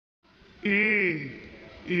A.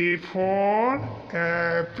 A for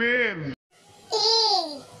apple.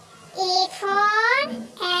 A. A for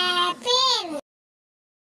apple.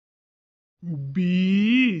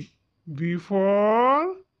 B. B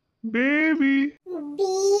for baby. B.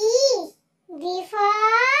 B for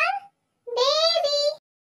baby.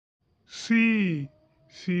 C.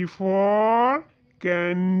 C for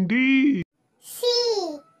candy. C.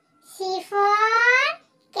 C for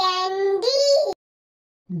candy.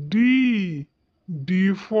 D.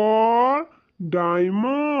 D for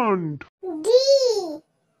diamond. D.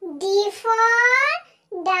 D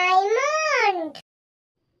for diamond.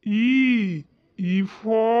 E. E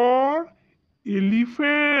for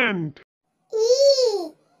elephant.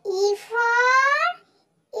 E. E for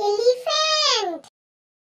elephant.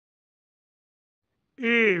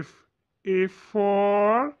 F. F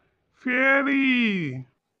for fairy.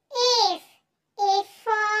 F. F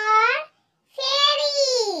for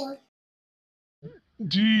fairy.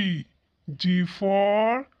 G. G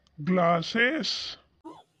for glasses.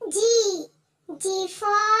 G. G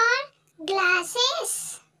for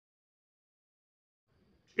glasses.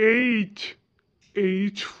 H.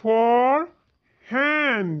 H for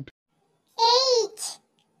hand. H.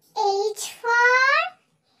 H for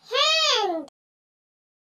hand.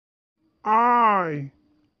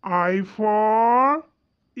 I for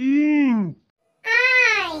ink.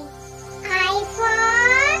 I for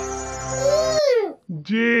ink.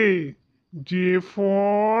 J. J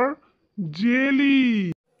for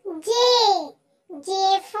jelly. J.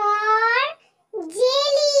 J for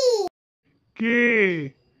jelly.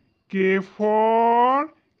 K. K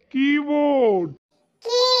for keyboard. K.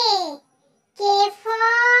 K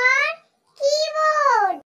for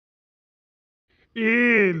keyboard.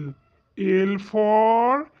 L. L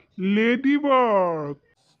for ladybug.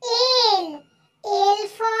 L. L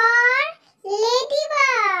for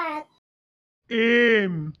ladybug.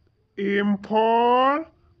 M. M for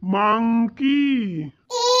monkey.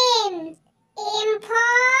 M. M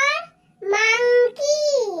for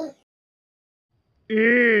monkey.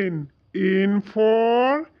 N. N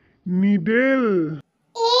for needle.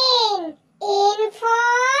 N. N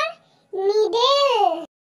for needle.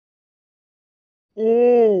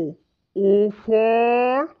 O. O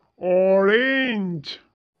for orange.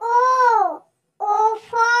 O. O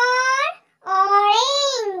for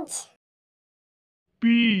orange.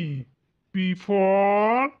 P. P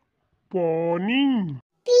for pony.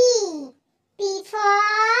 P. P for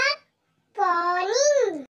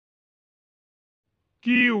pony.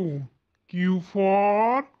 Q. Q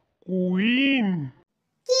for queen.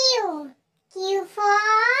 Q. Q for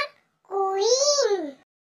queen.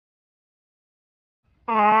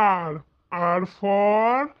 R. R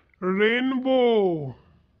for rainbow.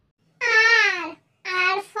 R.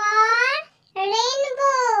 R for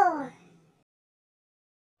rainbow.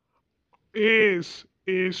 S.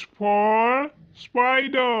 S for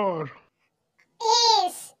spider.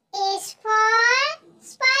 S. S for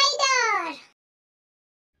spider.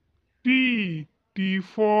 T. T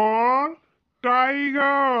for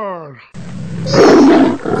tiger. T.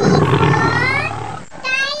 For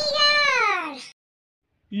tiger.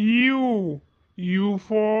 U. U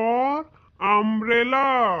for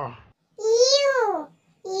umbrella. U.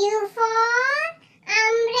 U for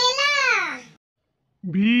umbrella.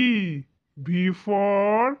 V. V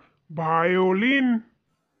for violin.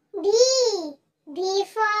 B. B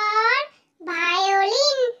for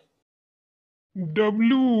violin.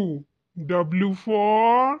 W. W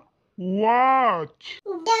for watch.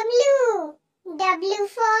 W. W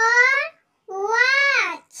for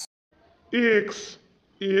watch. X.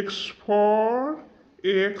 X for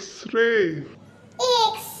X-ray.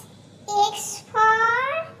 X. X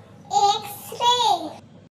for X-ray.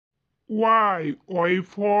 Y. Y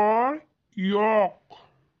for yolk.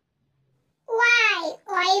 Y.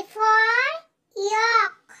 Y for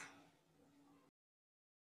yolk.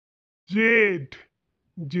 Z.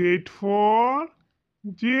 Z for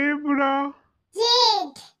zebra. Z.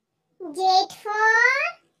 Z for